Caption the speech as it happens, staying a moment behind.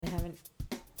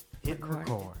Hit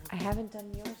record. I haven't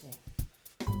done yours yet.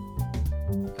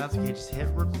 That's okay, just hit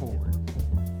record.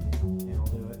 And I'll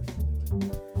do it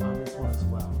on this one as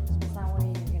well. It's not where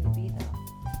you're going to be,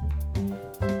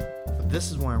 though. But this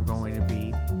is where I'm going to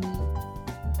be.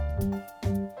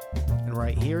 And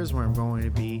right here is where I'm going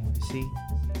to be. See?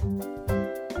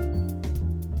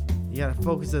 You gotta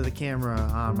focus the camera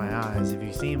on my eyes. If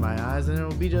you see my eyes, then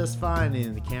it'll be just fine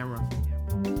in the camera.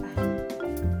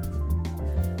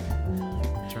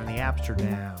 Turn the aperture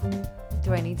down.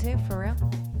 Do I need to, for real?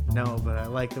 No, but I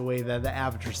like the way that the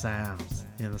aperture sounds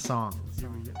in the song.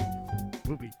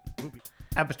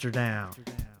 Aperture down.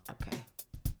 Okay.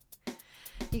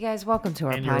 You guys, welcome to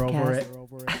our And podcast. you're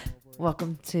over it.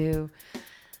 Welcome to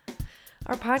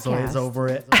our podcast. Zoe's over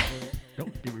it.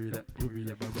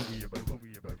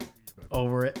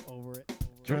 Over it.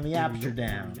 Turn the aperture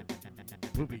down.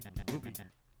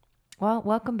 Well,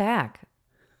 welcome back.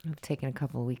 I've taken a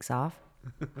couple of weeks off.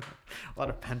 A lot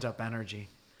of pent up energy.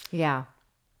 Yeah.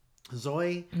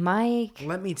 Zoe, Mike,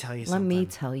 let me tell you let something. me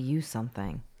tell you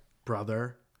something.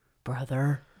 Brother.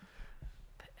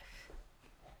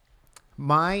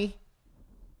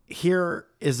 Here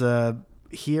is a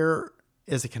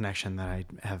connection that I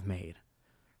have made.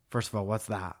 First of all, what's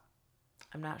that?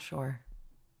 I'm not sure.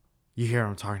 You hear what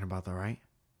I'm talking about though, right?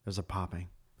 There's a popping.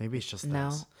 Maybe it's just No.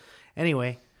 this.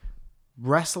 Anyway,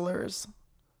 wrestlers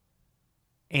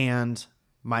and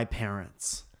my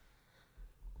parents.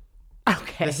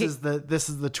 Okay. This is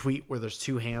the tweet where there's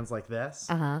two hands like this.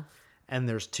 Uh-huh. And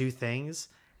there's two things,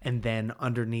 and then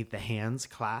underneath the hands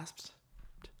clasped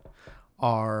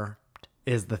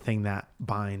is the thing that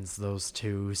binds those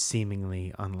two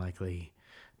seemingly unlikely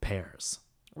pairs.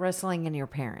 Wrestling and your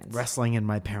parents. Wrestling and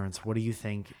my parents. What do you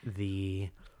think the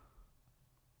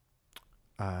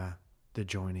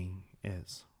joining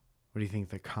is? What do you think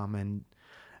the common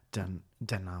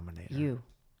denominator? You.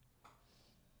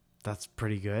 That's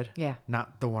pretty good. Yeah.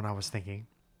 Not the one I was thinking.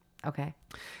 Okay.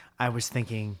 I was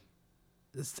thinking,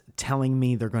 telling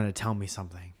me they're going to tell me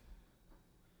something.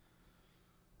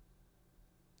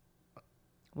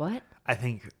 What? I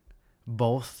think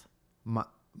both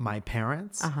my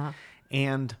parents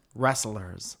and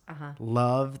wrestlers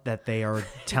love that they are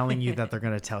telling you that they're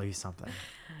going to tell you something.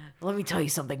 Let me tell you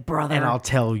something, brother. And I'll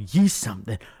tell you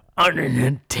something. I'm going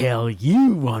to tell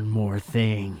you one more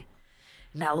thing.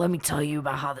 Now let me tell you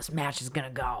about how this match is going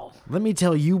to go. Let me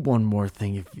tell you one more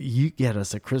thing. If you get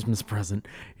us a Christmas present,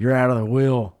 you're out of the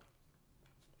will.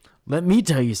 Let me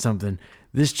tell you something.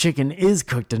 This chicken is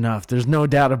cooked enough. There's no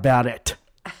doubt about it.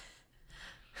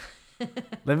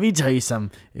 Let me tell you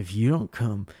something. If you don't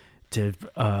come to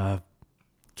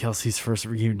Kelsey's first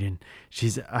reunion,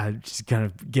 she's going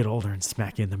to get older and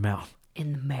smack you in the mouth.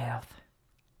 In the mouth.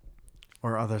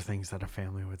 Or other things that a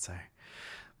family would say.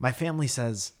 My family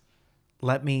says,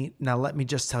 let me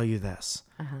just tell you this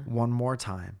one more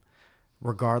time,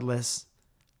 regardless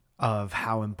of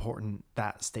how important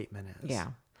that statement is. Yeah.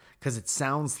 Because it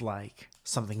sounds like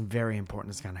something very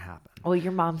important is going to happen. Well,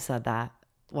 your mom said that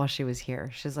while she was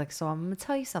here. She's like, so I'm going to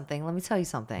tell you something. Let me tell you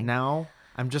something. Now,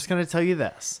 I'm just going to tell you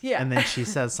this. Yeah. And then she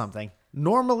says something.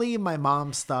 Normally, my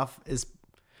mom's stuff is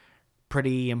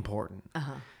pretty important.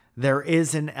 There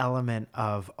is an element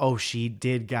of, oh, she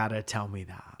did gotta tell me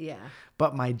that. Yeah.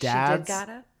 But my dad's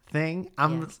gotta? thing,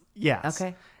 yes.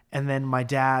 Okay. And then my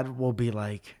dad will be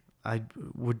like, I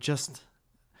would just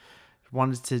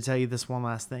wanted to tell you this one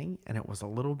last thing, and it was a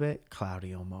little bit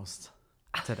cloudy almost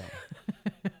today.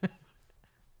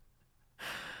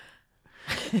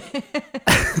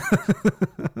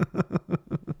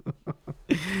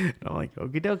 And I'm like,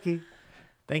 okie dokie.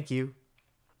 Thank you.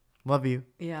 Love you.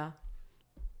 Yeah.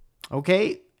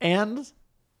 Okay. And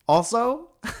also,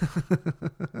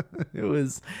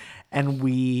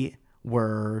 we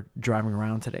were driving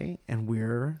around today, and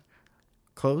we're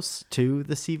close to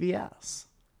the CVS.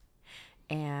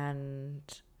 And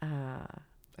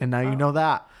now you know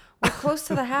that. we're close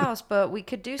to the house, but we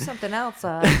could do something else.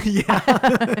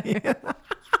 Yeah.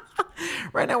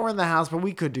 Right now we're in the house, but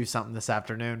we could do something this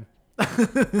afternoon.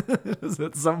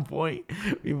 At some point,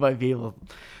 we might be able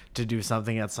to do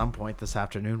something at some point this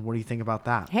afternoon. What do you think about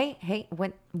that? Hey,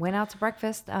 went out to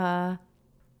breakfast. And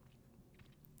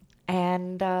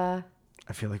I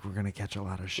feel like we're gonna catch a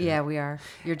lot of shit. yeah, we are.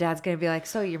 Your dad's gonna be like,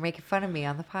 so you're making fun of me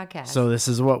on the podcast. So this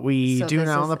is what we do this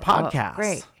now on is- the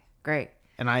podcast. Great.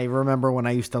 And I remember when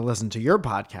I used to listen to your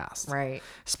podcast. Right.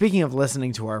 Speaking of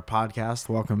listening to our podcast,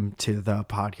 welcome to the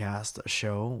podcast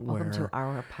show. Welcome to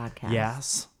our podcast.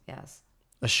 Yes. Yes.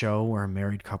 A show where a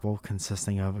married couple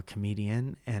consisting of a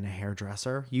comedian and a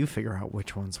hairdresser, you figure out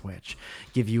which one's which,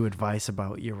 give you advice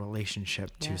about your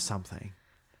relationship to Yes. something.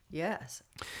 Yes.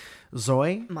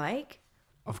 Zoe, Mike?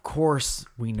 of course,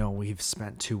 we know we've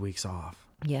spent 2 weeks off,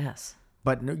 Yes.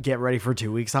 but get ready for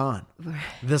 2 weeks on.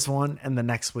 This one and the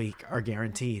next week are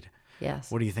guaranteed.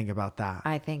 Yes. What do you think about that?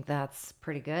 I think that's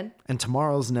pretty good. And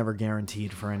tomorrow's never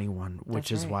guaranteed for anyone, which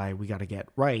That's is right. why we got to get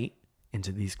right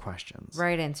into these questions.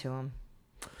 Right into him.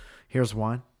 Here's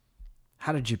one.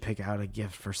 How did you pick out a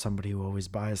gift for somebody who always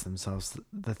buys themselves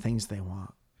the things they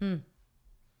want?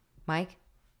 Mike?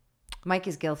 Mike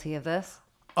is guilty of this.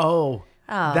 Oh,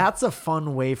 that's a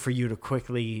fun way for you to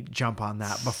quickly jump on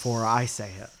that before I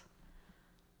say it.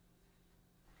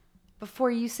 Before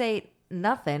you say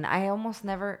nothing, I almost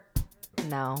never.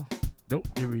 No. Nope.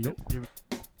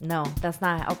 No, that's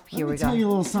not. Oh, here we Tell you a go.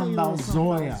 little something about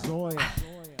Zoya.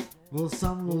 Little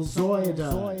something little Zoya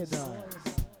does.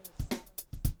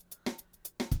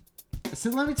 I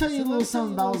said, let me tell you a little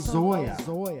something about Zoya.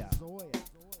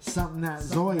 Something that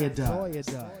Zoya does.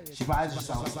 She buys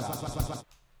herself stuff.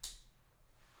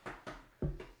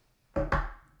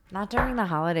 Not during the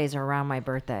holidays or around my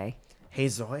birthday. Hey,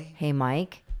 Zoe. Hey,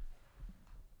 Mike.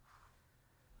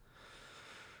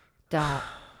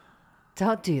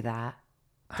 Don't do that.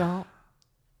 Don't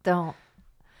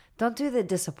do the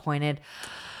disappointed.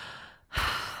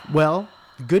 Well,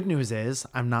 good news is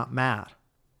I'm not mad.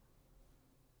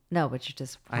 No, but you're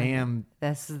disappointed. I am.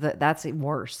 That's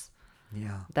worse.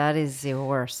 Yeah. That is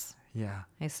worse. Yeah.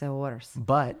 It's so worse.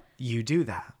 But you do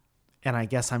that. And I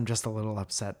guess I'm just a little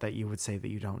upset that you would say that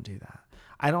you don't do that.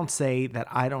 I don't say that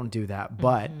I don't do that,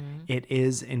 but it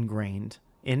is ingrained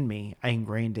in me. I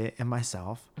ingrained it in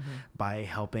myself by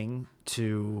helping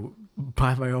to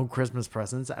buy my own Christmas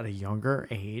presents at a younger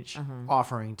age,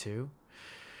 offering to.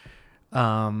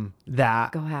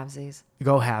 That Go halvesies.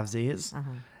 go halvesies.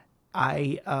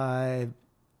 I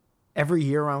every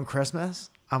year around Christmas,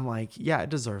 I'm like, yeah, I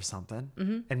deserve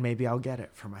something, and maybe I'll get it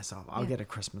for myself. I'll get a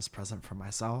Christmas present for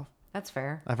myself. That's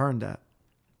fair. I've earned it.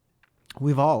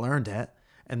 We've all earned it,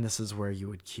 and this is where you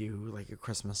would cue like a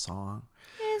Christmas song.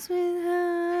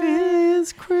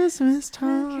 It's Christmas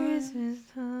time.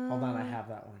 Hold on, I have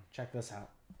that one. Check this out.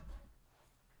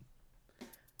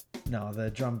 No, the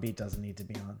drum beat doesn't need to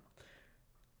be on.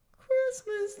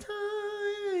 Christmas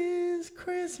time is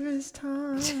Christmas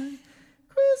time.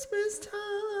 Christmas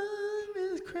time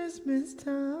is Christmas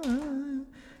time.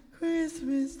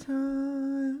 Christmas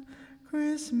time.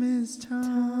 Christmas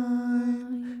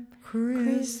time.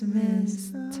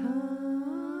 Christmas time.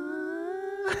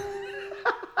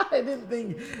 I didn't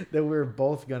think that we were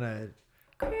both gonna.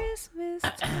 Christmas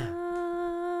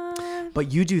time.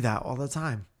 But you do that all the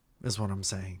time, is what I'm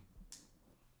saying.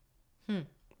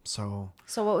 So,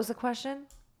 So what was the question?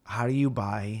 how do you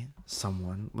buy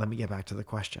someone? Let me get back to the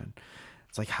question.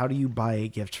 It's like, how do you buy a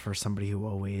gift for somebody who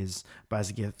always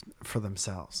buys a gift for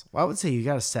themselves? Well, I would say you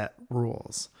got to set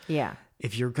rules. Yeah.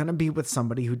 If you're going to be with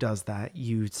somebody who does that,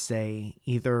 you say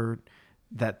either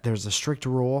that there's a strict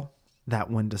rule that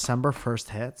when December 1st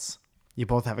hits, you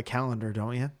both have a calendar,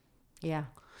 don't you? Yeah.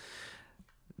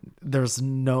 There's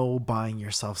no buying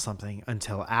yourself something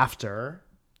until after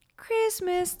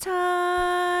Christmas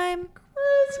time.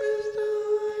 Christmas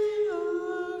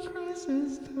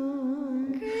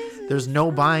time. There's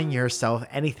no buying yourself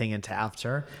anything until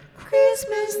after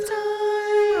Christmas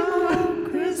time.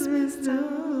 Christmas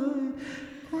time.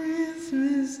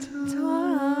 Christmas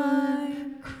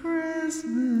time.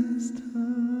 Christmas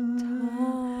time.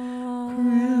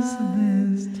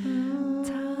 Christmas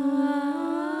time.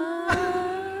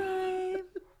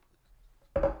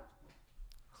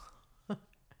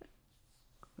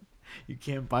 You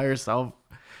can't buy yourself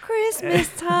Christmas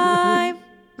time.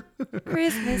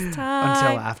 Christmas time.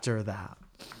 until after that.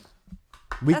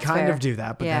 We That's kind fair. of do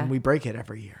that, but Yeah. then we break it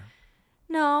every year.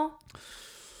 No.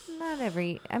 Not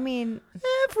every. I mean,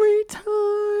 Every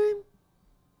time.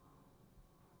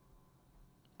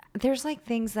 there's like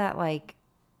things that like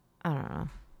I don't know.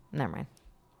 Never mind.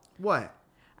 What?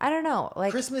 I don't know.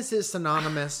 Like Christmas is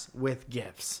synonymous with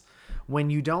gifts. When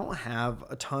you don't have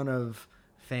a ton of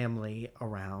family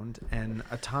around and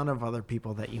a ton of other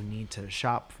people that you need to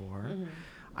shop for,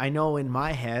 I know in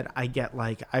my head I get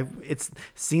like it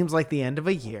seems like the end of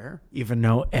a year, even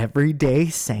though every day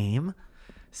same.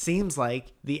 Seems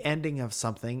like the ending of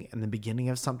something and the beginning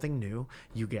of something new.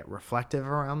 You get reflective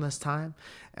around this time,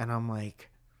 and I'm like,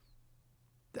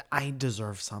 I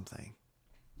deserve something.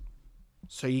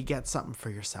 So you get something for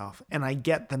yourself. And I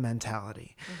get the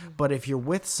mentality. But if you're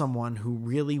with someone who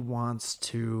really wants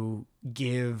to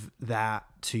give that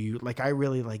to you, like I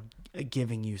really like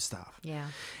giving you stuff. yeah.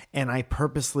 And I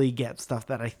purposely get stuff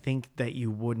that I think that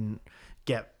you wouldn't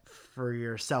get for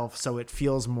yourself so it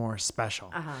feels more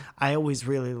special. I always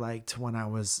really liked when I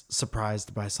was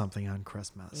surprised by something on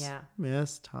Christmas. Yeah.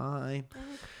 Miss time.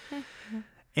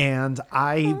 And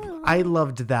I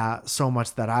loved that so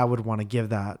much that I would want to give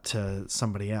that to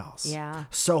somebody else. Yeah.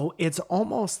 So it's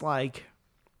almost like,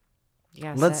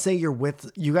 Yeah. let's say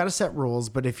you got to set rules,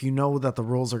 but if you know that the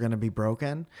rules are going to be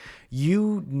broken,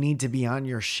 you need to be on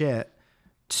your shit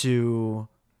to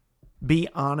be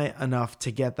on it enough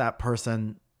to get that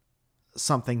person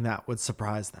something that would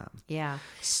surprise them. Yeah.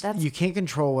 You can't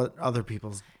control what other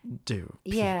people do.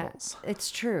 Yeah, Peoples.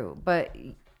 it's true, but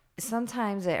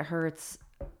sometimes it hurts.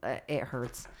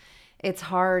 It's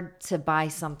hard to buy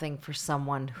something for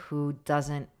someone who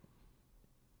doesn't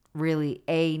really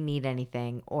A, need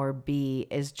anything, or B,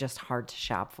 is just hard to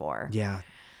shop for. Yeah.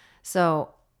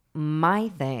 So my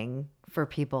thing for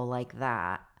people like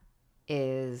that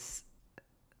is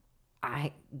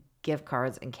I gift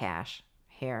cards and cash.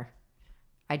 Here.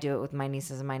 I do it with my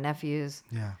nieces and my nephews.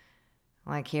 Yeah.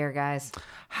 Like, here, guys.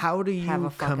 How do Have you a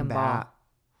fucking combat ball.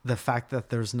 the fact that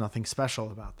there's nothing special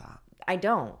about that? I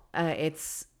don't. I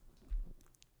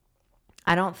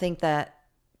don't think that,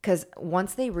 because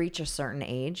once they reach a certain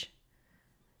age,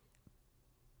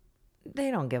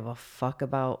 they don't give a fuck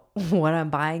about what I'm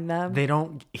buying them. They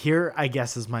don't. Here, I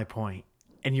guess, is my point,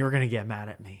 and you're gonna get mad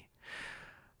at me.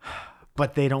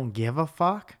 But they don't give a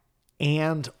fuck,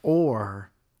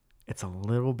 or it's a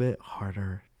little bit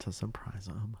harder to surprise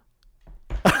them.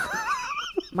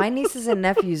 My nieces and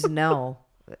nephews know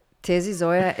Tizzy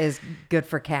Zoya is good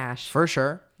for cash. For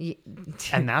sure. Y-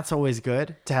 And that's always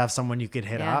good to have someone you could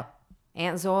hit Yeah. up.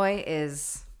 Aunt Zoe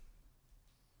is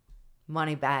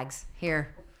money bags.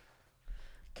 Here.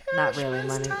 Not really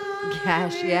money.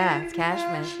 Cash. Yeah, it's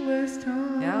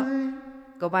Cashman. Yeah.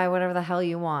 Go buy whatever the hell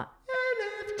you want.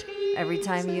 Every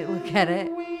time you look at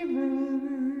it.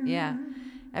 Yeah.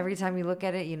 Every time you look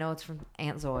at it, you know it's from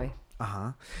Aunt Zoe.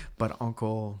 Uh-huh. But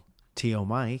Uncle T.O.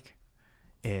 Mike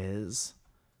is...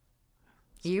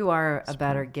 You are a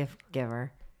better gift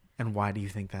giver. And why do you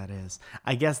think that is?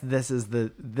 I guess this is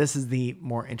the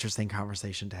more interesting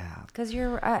conversation to have. Because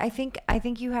I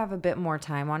think you have a bit more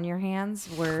time on your hands.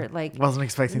 Where like Wasn't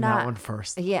expecting that not- one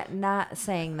first. Yeah, not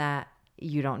saying that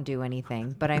you don't do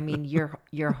anything, but I mean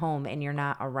you're home and you're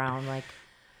not around like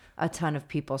a ton of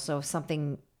people. So if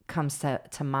something comes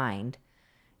to mind,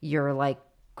 you're like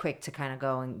quick to kind of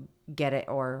go and get it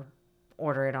or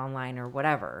order it online or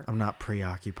whatever. I'm not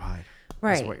preoccupied.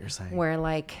 Right. That's what you're saying. Where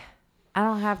like I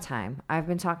don't have time. I've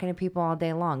been talking to people all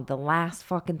day long. The last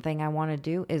fucking thing I want to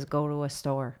do is go to a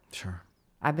store. Sure.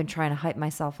 I've been trying to hype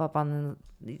myself up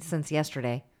since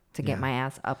yesterday to get Yeah. my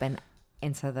ass up and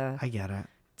into I get it.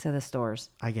 to the stores.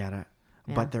 I get it.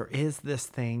 Yeah. But there is this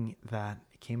thing that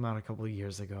came out a couple of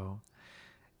years ago,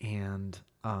 and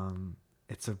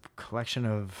it's a collection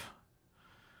of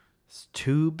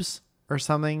tubes or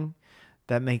something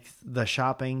that makes the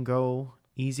shopping go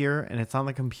easier, and it's on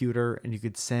the computer, and you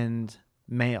could send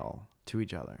mail to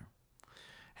each other.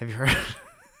 Have you heard?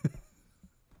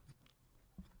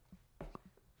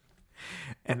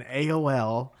 And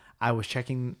AOL, I was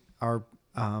checking our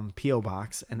P.O.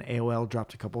 box, and AOL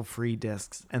dropped a couple free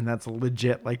discs, and that's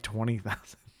legit like 20,000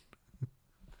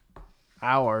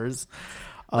 hours.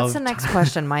 What's the next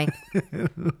question, Mike?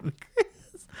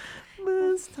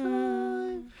 Christmas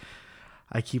time.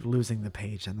 I keep losing the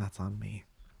page, and that's on me.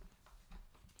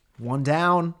 One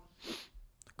down,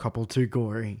 couple too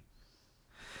gory.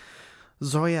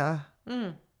 Zoya,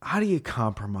 how do you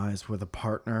compromise with a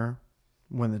partner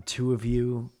when the two of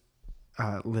you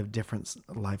live different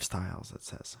lifestyles? It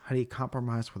says, how do you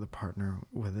compromise with a partner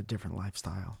with a different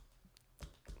lifestyle?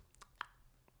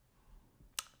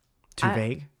 Too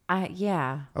vague?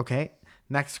 Yeah. Okay.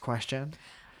 Next question.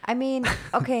 I mean,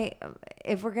 okay,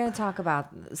 if we're going to talk about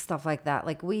stuff like that,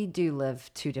 like we do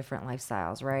live two different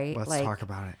lifestyles, right? Let's like, talk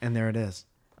about it. And there it is.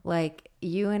 Like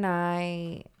you and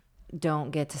I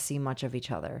don't get to see much of each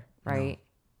other, right?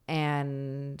 No.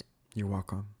 And you're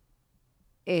welcome.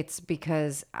 It's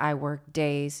because I work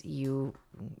days, you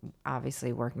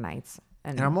obviously work nights.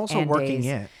 And I'm also working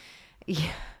days. It.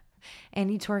 Yeah.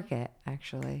 And you twerk it,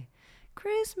 actually.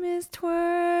 Christmas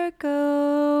twerk,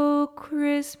 oh,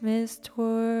 Christmas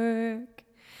twerk.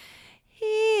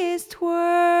 He is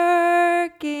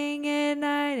twerking at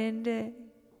night and day.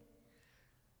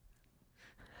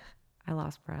 I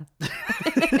lost breath.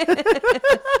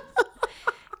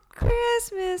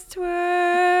 Christmas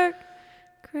twerk,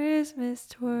 Christmas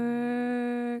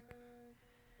twerk.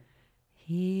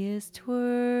 He is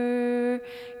twerking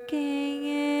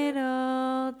it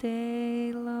all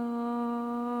day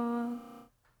long.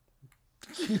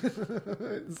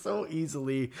 It so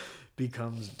easily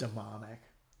becomes demonic,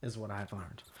 is what I've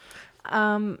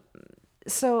learned.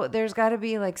 So there's got to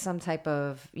be like some type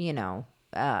of,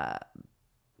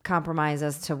 compromise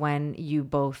as to when you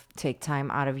both take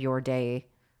time out of your day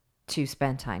to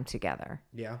spend time together.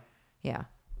 Yeah. Yeah.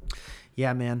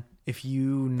 Yeah, man. If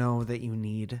you know that you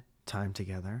need time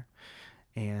together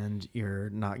and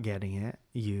you're not getting it,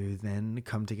 you then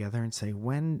come together and say,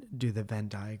 when do the Venn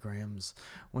diagrams,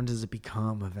 when does it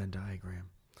become a Venn diagram?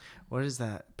 What is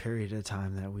that period of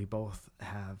time that we both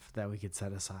have that we could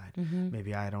set aside?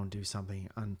 Maybe I don't do something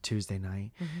on Tuesday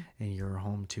night and you're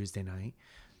home Tuesday night.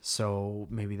 So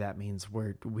maybe that means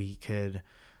we could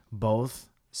both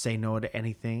say no to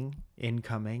anything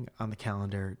incoming on the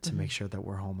calendar to make sure that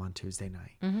we're home on Tuesday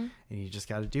night. And you just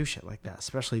got to do shit like that,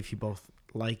 especially if you both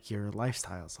like your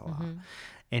lifestyles a lot.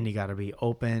 And you got to be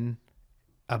open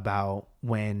about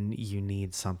when you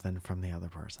need something from the other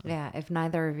person. Yeah. If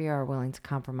neither of you are willing to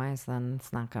compromise, then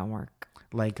it's not going to work.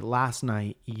 Like last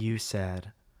night, you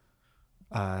said,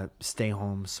 stay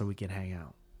home so we can hang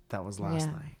out. That was last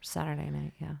night. Saturday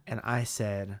night. Yeah. And I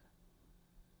said,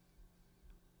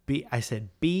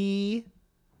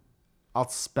 I'll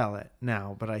spell it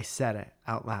now, but I said it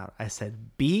out loud. I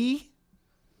said B.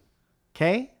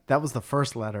 Okay. That was the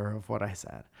first letter of what I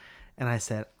said. And I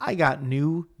said, I got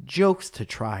new jokes to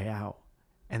try out.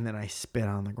 And then I spit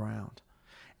on the ground.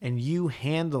 And you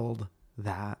handled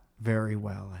that very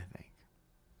well, I think.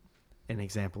 An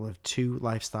example of two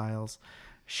lifestyles,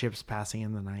 ships passing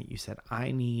in the night. You said,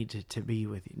 I need to be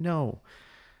with you. No,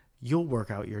 you'll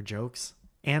work out your jokes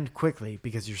and quickly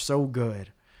because you're so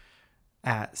good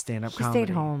at stand-up comedy. He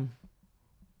stayed home.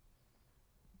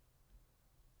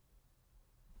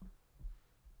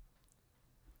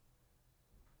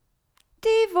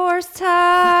 Divorce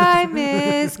time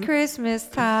is Christmas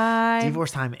time.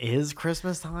 Divorce time is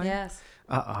Christmas time? Yes.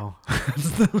 Uh-oh.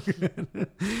 That's no good.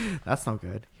 That's no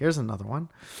good. Here's another one.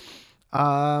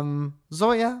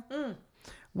 Zoya,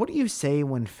 what do you say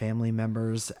when family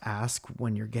members ask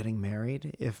when you're getting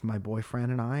married if my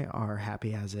boyfriend and I are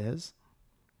happy as is?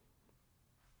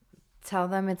 Tell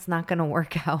them it's not going to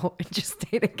work out and just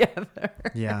stay together.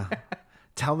 Yeah.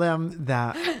 Tell them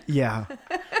that, yeah.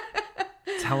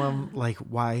 Tell them, like,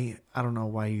 why, I don't know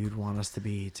why you'd want us to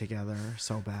be together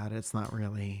so bad. It's not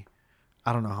really,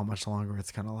 I don't know how much longer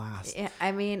it's going to last. Yeah,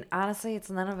 I mean, honestly, it's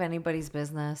none of anybody's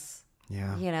business.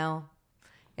 Yeah. You know?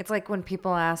 It's like when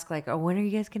people ask, like, oh, when are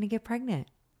you guys going to get pregnant?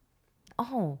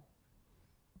 Oh.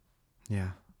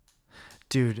 Yeah.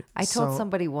 Dude. I told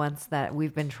somebody once that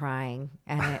we've been trying,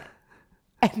 and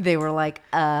they were like,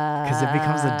 because it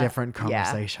becomes a different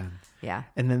conversation. Yeah.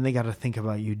 And then they got to think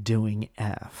about you doing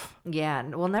F. Yeah.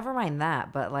 Well, never mind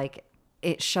that, but like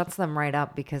it shuts them right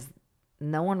up because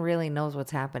no one really knows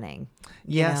what's happening.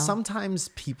 Yeah. You know? Sometimes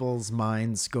people's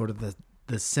minds go to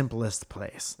the simplest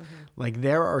place. Like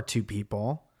there are two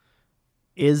people.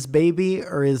 Is baby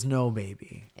or is no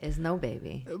baby? Is no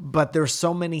baby. But there's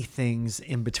so many things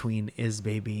in between is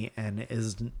baby and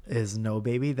is no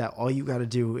baby that all you got to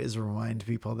do is remind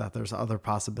people that there's other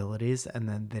possibilities and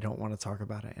then they don't want to talk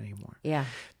about it anymore. Yeah.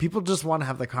 People just want to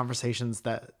have the conversations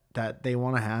that they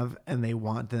want to have and they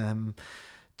want them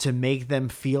to make them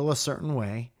feel a certain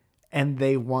way and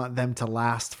they want them to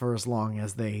last for as long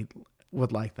as they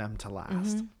would like them to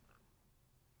last.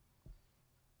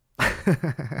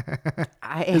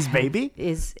 Is baby?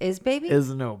 Is baby? Is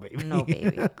no baby. No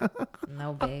baby.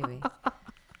 No baby.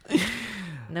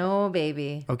 No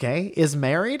baby. Okay. Is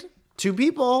married? Two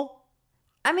people.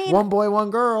 I mean, one boy, one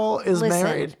girl is listen,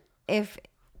 married.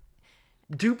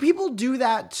 Do people do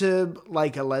that to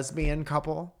like a lesbian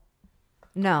couple?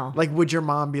 No. Like, would your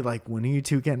mom be like, when are you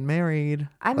two getting married?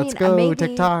 I mean, let's go maybe,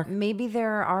 TikTok. Maybe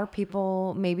there are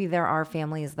people, maybe there are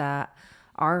families that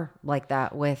are like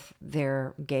that with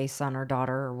their gay son or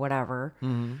daughter or whatever.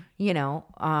 You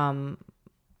know,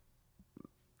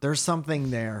 there's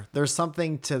something there. There's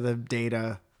something to the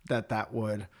data that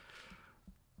would,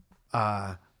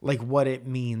 like what it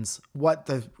means, what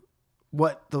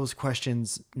those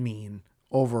questions mean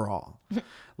overall.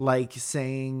 Like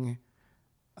saying,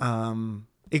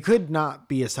 it could not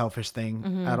be a selfish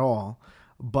thing at all,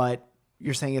 but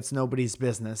you're saying it's nobody's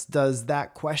business. Does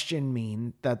that question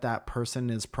mean that that person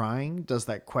is prying? Does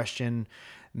that question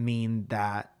mean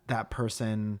that that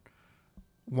person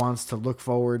wants to look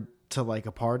forward to like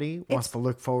a party, wants to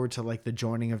look forward to like the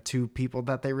joining of two people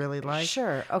that they really like?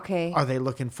 Sure. Okay. Are they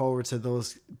looking forward to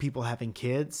those people having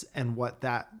kids and what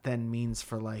that then means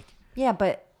for like... Yeah,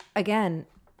 but again,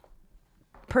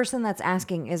 person that's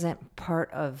asking isn't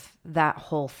part of that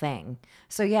whole thing.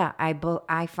 So yeah,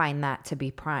 I find that to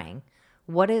be prying.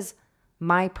 What is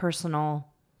my personal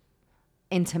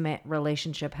intimate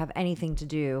relationship have anything to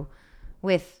do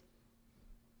with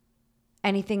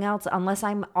anything else unless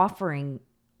I'm offering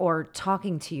or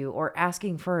talking to you or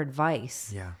asking for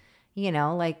advice. Yeah. You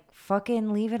know, like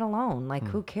fucking leave it alone. Like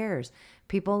who cares?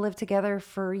 People live together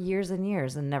for years and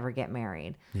years and never get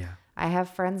married. Yeah. I have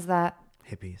friends that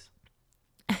Hippies.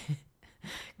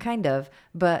 kind of,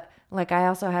 but like I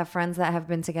also have friends that have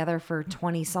been together for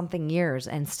 20 something years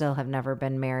and still have never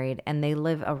been married, and they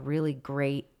live a really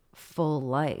great full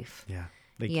life. Yeah.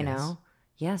 They You kiss. know?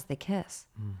 Yes, they kiss.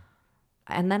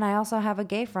 And then I also have a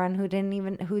gay friend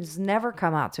who's never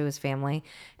come out to his family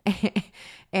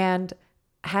and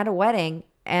had a wedding,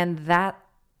 and that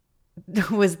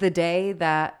was the day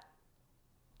that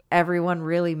everyone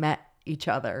really met each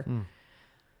other.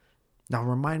 Now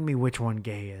remind me which one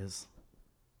gay is.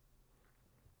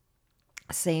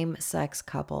 Same sex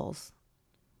couples.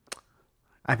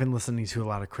 I've been listening to a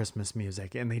lot of Christmas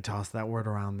music, and they toss that word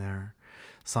around there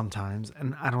sometimes,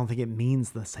 and I don't think it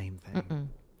means the same thing.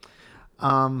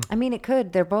 I mean, it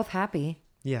could. They're both happy.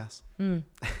 Yes.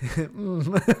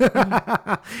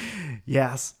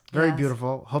 Yes. Very Yes.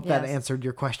 beautiful. Hope that Yes. answered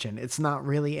your question. It's not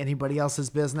really anybody else's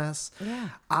business. Yeah.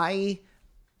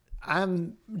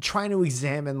 I'm trying to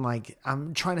examine, like,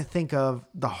 I'm trying to think of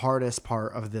the hardest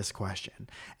part of this question.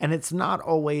 And it's not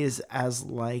always as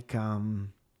like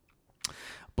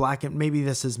black, and maybe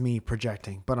this is me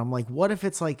projecting, but I'm like, what if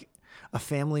it's like a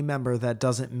family member that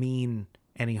doesn't mean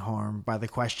any harm by the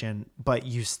question, but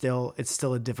it's still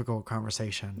a difficult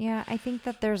conversation. Yeah, I think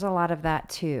that there's a lot of that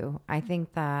too. I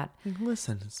think that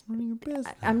Listen, it's none of your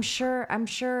business. I'm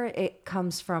sure it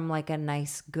comes from like a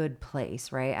nice, good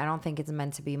place, right? I don't think it's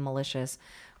meant to be malicious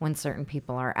when certain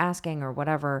people are asking or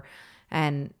whatever.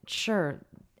 And sure,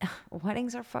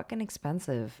 weddings are fucking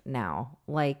expensive now.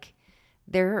 Like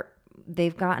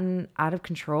they've gotten out of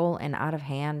control and out of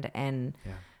hand, and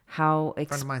how A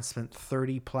friend of mine spent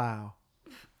 30 plow.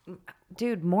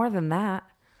 dude, more than that.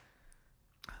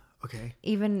 Okay.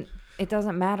 Even it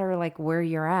doesn't matter like where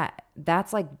you're at.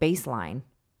 That's like baseline.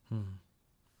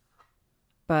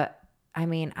 But I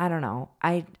mean, I don't know.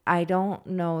 I don't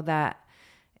know that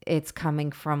it's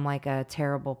coming from like a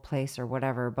terrible place or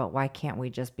whatever, but why can't we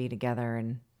just be together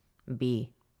and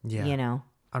be? Yeah. You know?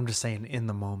 I'm just saying, in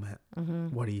the moment,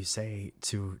 what do you say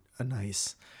to a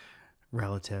nice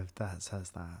relative that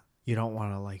says that? You don't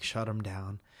want to like shut them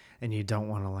down, and you don't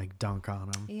want to like dunk on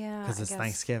them. Yeah, Because I it's guess-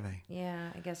 Thanksgiving.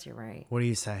 Yeah, I guess you're right. What do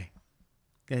you say?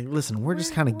 Hey, listen, we're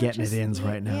just kind of getting it in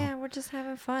right now. Yeah, we're just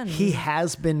having fun. He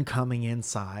has been coming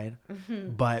inside,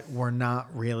 but we're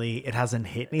not really. It hasn't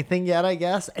hit anything yet, I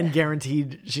guess. And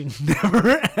guaranteed, she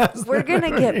never has. We're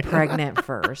gonna get pregnant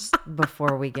first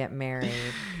before we get married.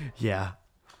 Yeah,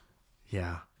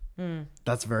 yeah.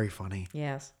 That's very funny.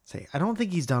 Yes. Say, I don't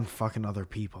think he's done fucking other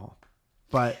people,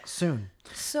 but soon.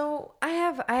 So I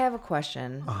have a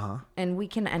question, and we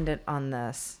can end it on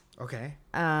this. Okay.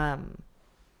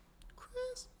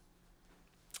 Chris.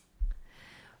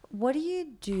 What do you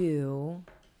do?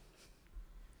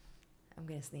 I'm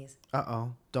gonna sneeze.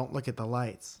 Uh-oh. Don't look at the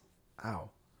lights. Ow.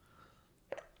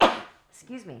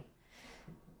 Excuse me.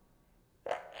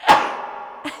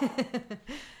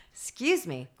 Excuse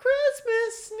me.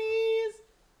 Christmas sneeze.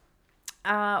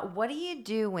 What do you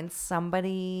do when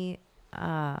somebody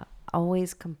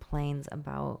always complains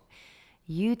about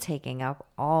you taking up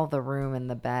all the room in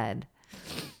the bed?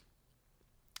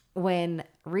 When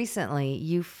recently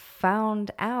you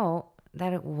found out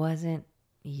that it wasn't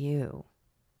you.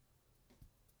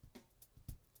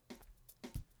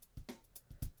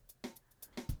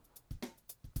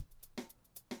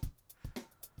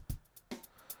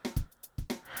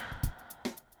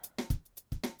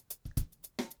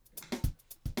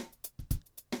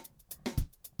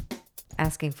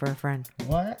 Asking for a friend.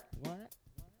 What? What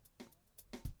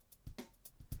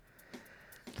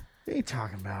are you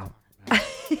talking about?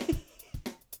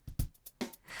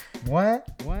 What?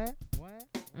 What?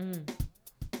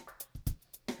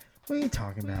 What are you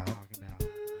talking about?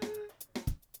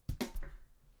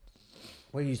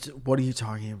 What are you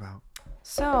talking about?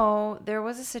 So there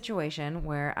was a situation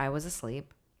where I was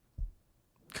asleep.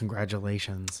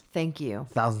 Congratulations. Thank you.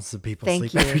 Thousands of people Thank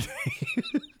sleep you. every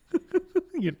day.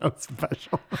 You're not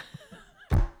special.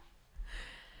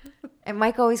 And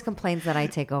Mike always complains that I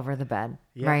take over the bed,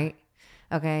 Yeah. right?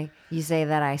 Okay. You say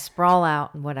that I sprawl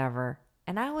out and whatever.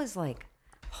 And I was like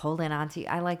holding on to you.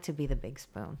 I like to be the big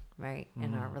spoon, right?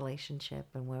 In our relationship.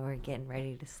 And when we're getting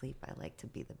ready to sleep, I like to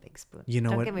be the big spoon. You know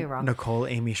Don't what? get me wrong. Nicole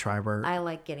Amy Schreiber. I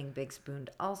like getting big spooned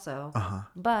also. Uh-huh.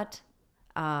 But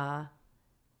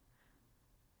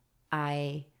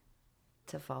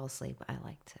to fall asleep, I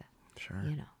like to, Sure.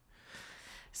 you know.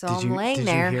 So I'm laying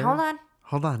there. Hold on.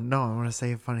 Hold on. No, I want to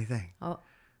say a funny thing. Oh,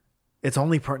 It's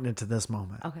only pertinent to this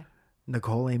moment. okay.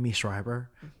 Nicole Amy Schreiber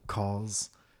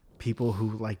calls people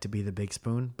who like to be the big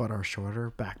spoon but are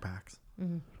shorter backpacks.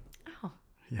 Oh,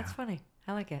 Yeah. that's funny.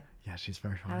 I like it. Yeah, she's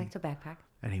very funny. I like to backpack.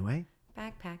 Anyway.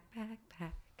 Backpack.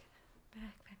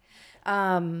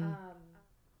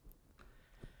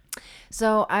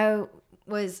 So I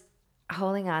was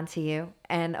holding on to you,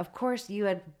 and of course you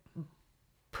had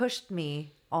pushed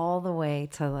me all the way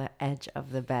to the edge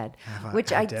of the bed,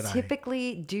 which I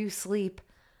typically do sleep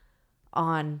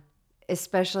on,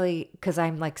 especially because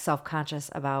I'm like self-conscious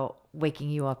about waking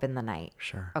you up in the night.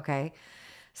 Sure. Okay.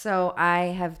 So I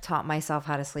have taught myself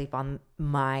how to sleep on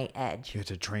my edge You have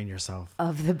to train yourself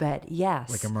of the bed. Yes.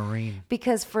 like a Marine.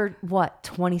 Because for what,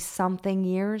 20 something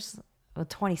years,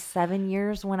 27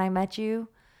 years when I met you,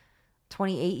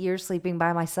 28 years sleeping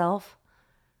by myself.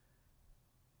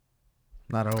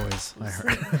 Not always, I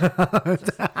heard.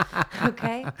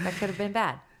 Okay. That could have been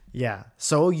bad. Yeah.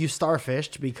 So you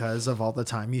starfished because of all the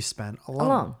time you spent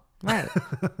alone. Right.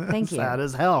 Thank you. Sad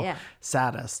as hell. Yeah.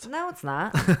 Saddest. No, it's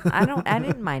not. I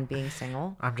didn't mind being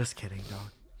single. I'm just kidding,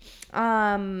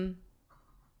 dog.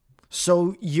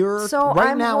 So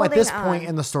right I'm now at this holding point on.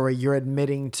 in the story, you're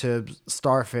admitting to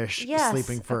starfish Yes.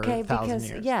 sleeping for 1,000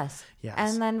 years. Yes. Yes.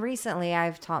 And then recently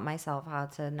I've taught myself how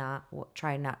to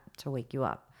try not to wake you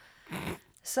up.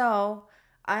 So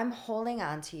I'm holding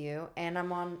on to you and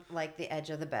I'm on like the edge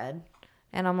of the bed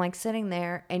and I'm like sitting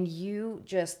there and you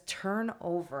just turn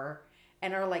over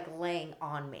and are like laying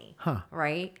on me. Huh.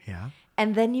 Right? Yeah.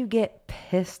 And then you get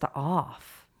pissed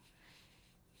off.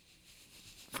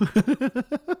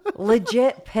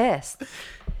 Legit pissed.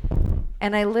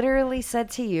 And I literally said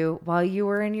to you while you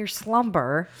were in your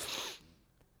slumber,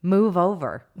 move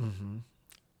over. Mm-hmm.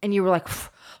 And you were like,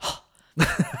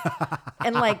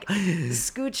 and like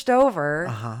scooched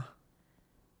over,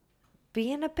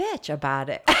 being a bitch about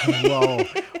it. Whoa.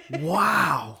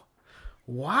 Wow.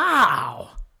 Wow.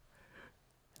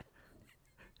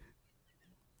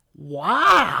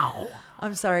 Wow.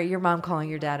 I'm sorry, your mom calling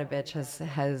your dad a bitch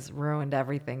has ruined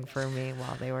everything for me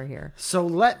while they were here. So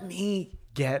let me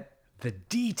get the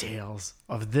details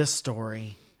of this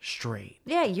story straight.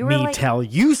 Yeah, you were me like, tell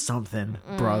you something,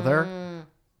 brother.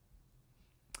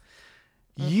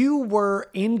 You were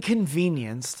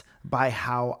inconvenienced by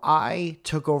how I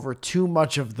took over too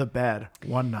much of the bed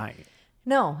one night.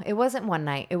 no, it wasn't one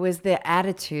night. It was the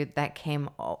attitude that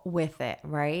came with it,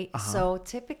 right? So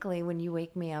typically when you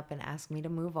wake me up and ask me to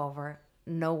move over,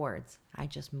 no words. I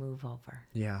just move over.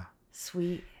 Yeah.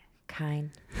 Sweet, kind,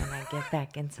 and I get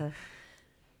back into...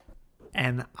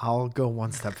 And I'll go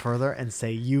one step further and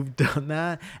say you've done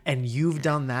that, and you've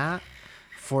done that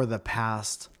for the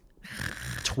past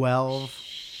 12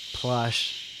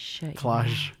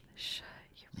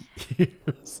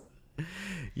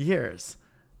 years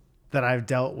that I've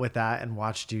dealt with that and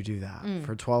watched you do that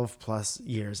for 12 plus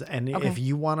years. And if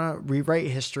you want to rewrite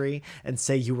history and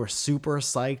say you were super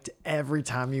psyched every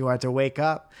time you had to wake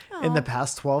up in the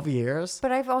past 12 years.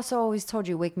 But I've also always told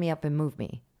you, wake me up and move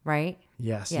me, right?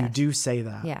 Yes, you do say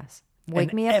that. Yes. Wake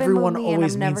And me up everyone and move me,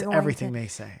 always and I'm never means going everything to, they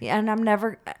say. And I'm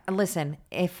never... Listen,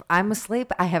 if I'm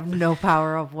asleep, I have no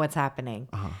power of what's happening.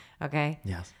 Okay?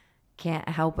 Yes. Can't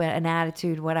help it, an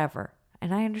attitude, whatever.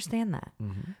 And I understand that.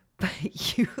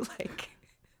 But you like...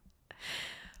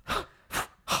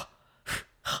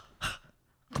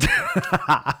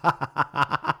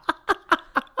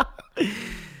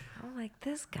 I'm like,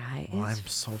 this guy is I'm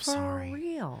so for sorry.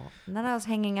 real. And then I was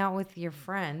hanging out with your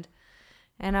friend,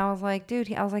 and I was like,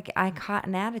 dude, I was like, I caught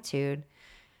an attitude,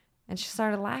 and she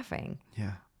started laughing.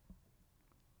 Yeah.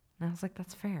 And I was like,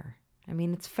 that's fair. I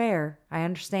mean, it's fair. I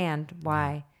understand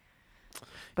why.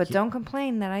 But don't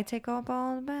complain that I take up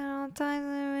all the bed all the time,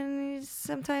 and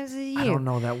sometimes it's you. I don't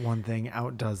know that one thing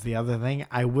outdoes the other thing.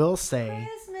 I will say...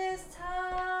 Christmas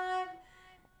time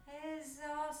is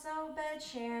also bed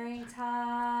sharing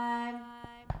time.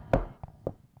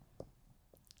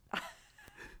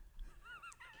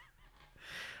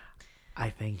 I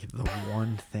think the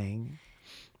one thing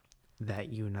that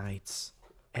unites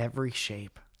every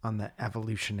shape on the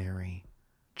evolutionary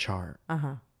chart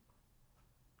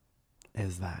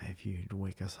is that if you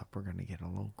wake us up, we're going to get a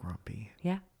little grumpy.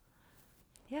 Yeah.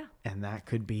 Yeah. And that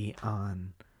could be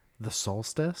on the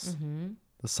solstice,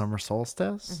 the summer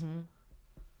solstice.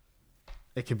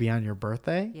 It could be on your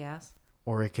birthday, Yes.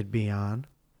 or it could be on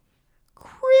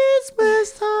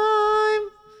Christmas time.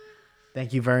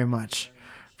 Thank you very much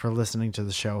for listening to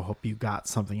the show. Hope you got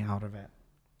something out of it.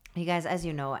 You guys, as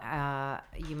you know,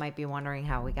 you might be wondering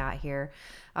how we got here.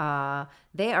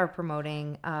 They are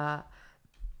promoting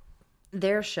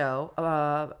their show,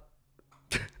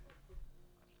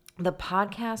 the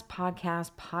podcast.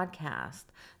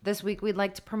 This week, we'd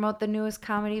like to promote the newest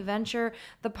comedy venture,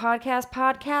 the podcast.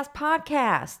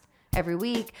 Every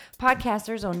week,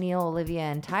 podcasters O'Neill, Olivia,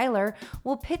 and Tyler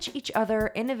will pitch each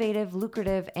other innovative,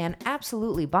 lucrative, and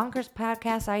absolutely bonkers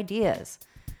podcast ideas.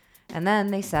 And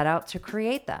then they set out to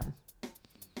create them.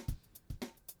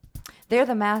 They're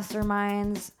the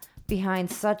masterminds behind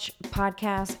such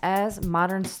podcasts as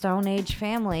Modern Stone Age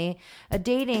Family, a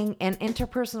dating and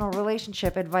interpersonal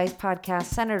relationship advice podcast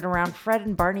centered around Fred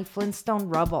and Barney Flintstone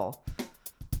Rubble.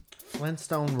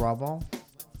 Flintstone Rubble?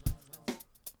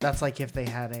 That's like if they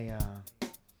had a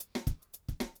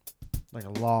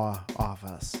law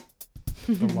office.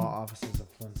 The law offices of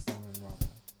Flintstone and Rubble.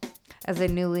 As a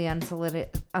newly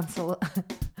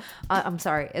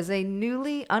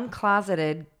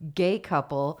uncloseted gay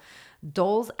couple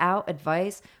doles out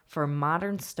advice for the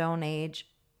modern Stone Age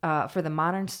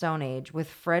with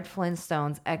Fred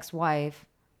Flintstone's ex-wife,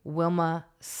 Wilma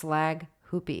Slag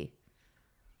Hoopy.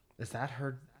 Is that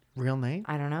her real name?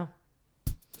 I don't know.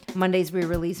 Mondays we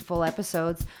release full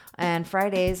episodes, and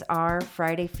Fridays are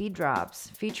Friday feed drops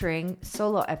featuring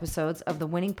solo episodes of the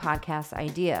winning podcast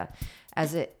idea.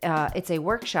 As it's a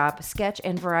workshop, sketch,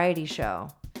 and variety show.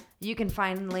 You can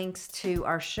find links to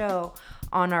our show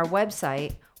on our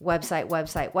website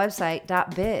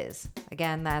 .biz.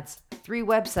 Again, that's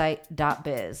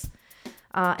 3website.biz.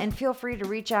 And feel free to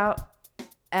reach out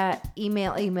at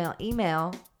email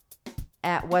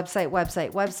at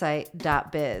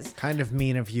website.biz. Kind of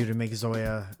mean of you to make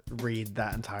Zoya read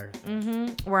that entire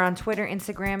thing. We're on Twitter,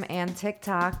 Instagram, and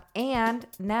TikTok, and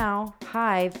now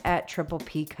Hive at Triple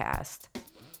P Cast.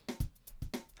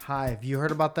 Hive, you heard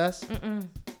about this?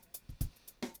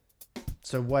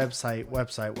 So website.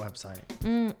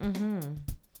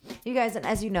 You guys, and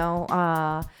as you know,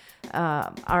 our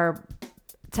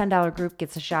 $10 group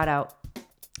gets a shout out,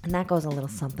 and that goes a little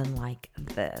something like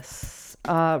this.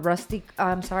 Cole Rusty.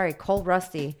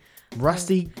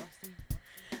 Rusty.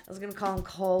 I was gonna call him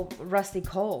Rusty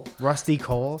Cole. Rusty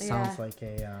Cole sounds like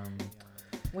a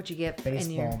what you get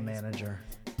baseball manager.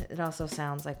 It also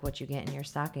sounds like what you get in your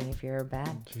stocking if you're a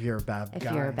bad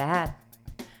guy.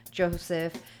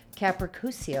 Joseph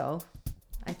Capricusio.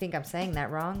 I think I'm saying that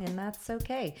wrong, and that's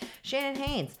okay. Shannon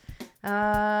Haynes,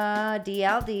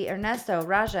 DLD, Ernesto,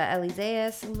 Raja,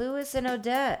 Eliseus, Lewis, and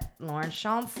Odette, Lauren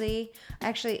Chauncey.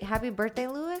 Actually, happy birthday,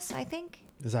 Lewis, I think.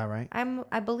 Is that right?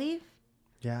 I believe.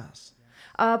 Yes.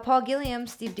 Paul Gilliam,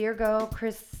 Steve Diergo,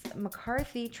 Chris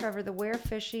McCarthy, Trevor the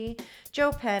Werefishy,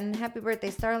 Joe Penn, happy birthday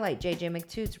Starlight, JJ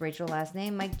McToots, Rachel last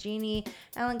name, Mike Genie,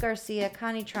 Alan Garcia,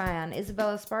 Connie Tryon,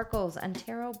 Isabella Sparkles,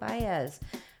 Antero Baez,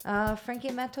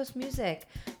 Frankie Matos Music,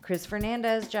 Chris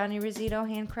Fernandez, Johnny Rizito,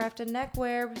 Handcrafted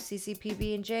Neckwear,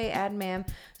 CCPB and J, Admam,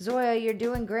 Zoya, you're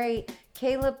doing great,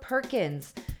 Caleb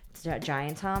Perkins,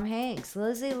 Giant Tom Hanks,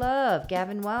 Lizzie Love,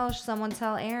 Gavin Welsh, Someone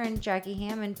Tell Aaron, Jackie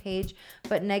Hammond, Page,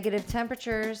 but negative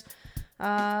temperatures.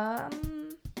 The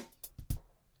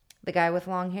guy with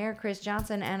long hair, Chris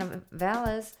Johnson, Anna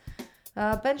Valles,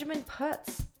 Benjamin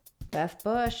Putz, Beth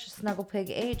Bush, Snuggle Pig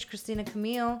H, Christina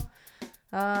Camille.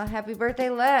 Happy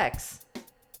birthday, Lex.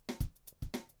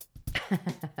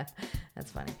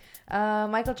 That's funny.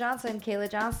 Michael Johnson, Kayla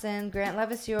Johnson, Grant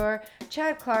Levasseur,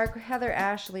 Chad Clark, Heather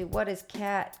Ashley, What is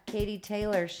Cat, Katie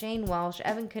Taylor, Shane Welsh,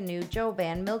 Evan Canoe, Joe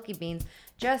Band, Milky Beans,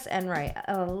 Jess Enright,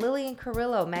 Lillian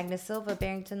Carrillo, Magnus Silva,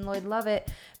 Barrington Lloyd Lovett,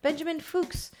 Benjamin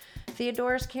Fuchs,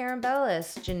 Theodorus Karen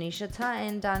Bellis, Janisha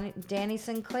Tutton, Danny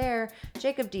Sinclair,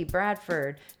 Jacob D.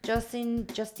 Bradford, Justine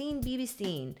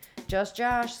Beebestein, Just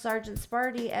Josh, Sergeant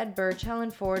Sparty, Ed Birch,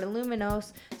 Helen Ford,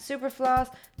 Illuminos,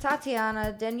 Superfloss,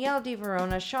 Tatiana, Danielle D.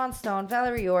 Verona, Sean Stone,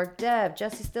 Valerie York, Deb,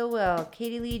 Jesse Stillwell,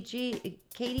 Katie Lee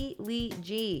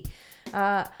G,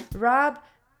 Rob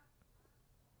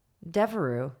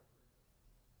Devereux.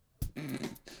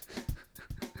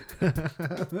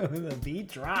 The beat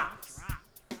drops.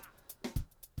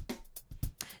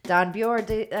 Don Bjor,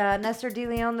 Nestor De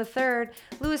Leon III,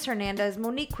 Luis Hernandez,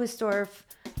 Monique Quistorf,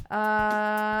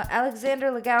 Alexander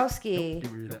Legowski.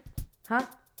 Read it. Huh?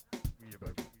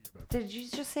 Did you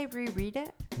just say reread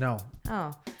it? No.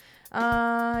 Oh.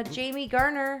 Jamie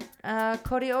Garner,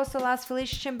 Cody Osalas,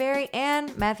 Felicia Chimberry,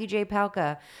 and Matthew J.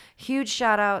 Palka. Huge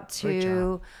shout out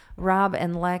to Rob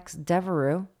and Lex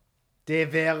Devereux. They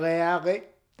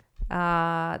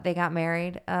got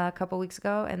married a couple weeks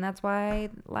ago, and that's why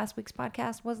last week's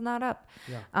podcast was not up.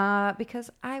 Yeah. Because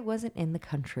I wasn't in the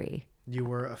country. You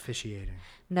were officiating.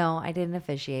 No, I didn't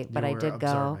officiate, but I did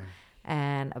go observing.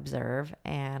 and observe,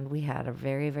 and we had a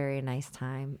very, very nice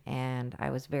time, and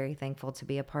I was very thankful to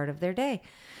be a part of their day.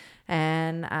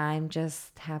 And I'm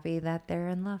just happy that they're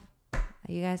in love.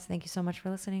 You guys, thank you so much for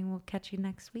listening. We'll catch you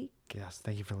next week. Yes.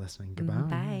 Thank you for listening. Goodbye.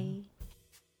 Bye.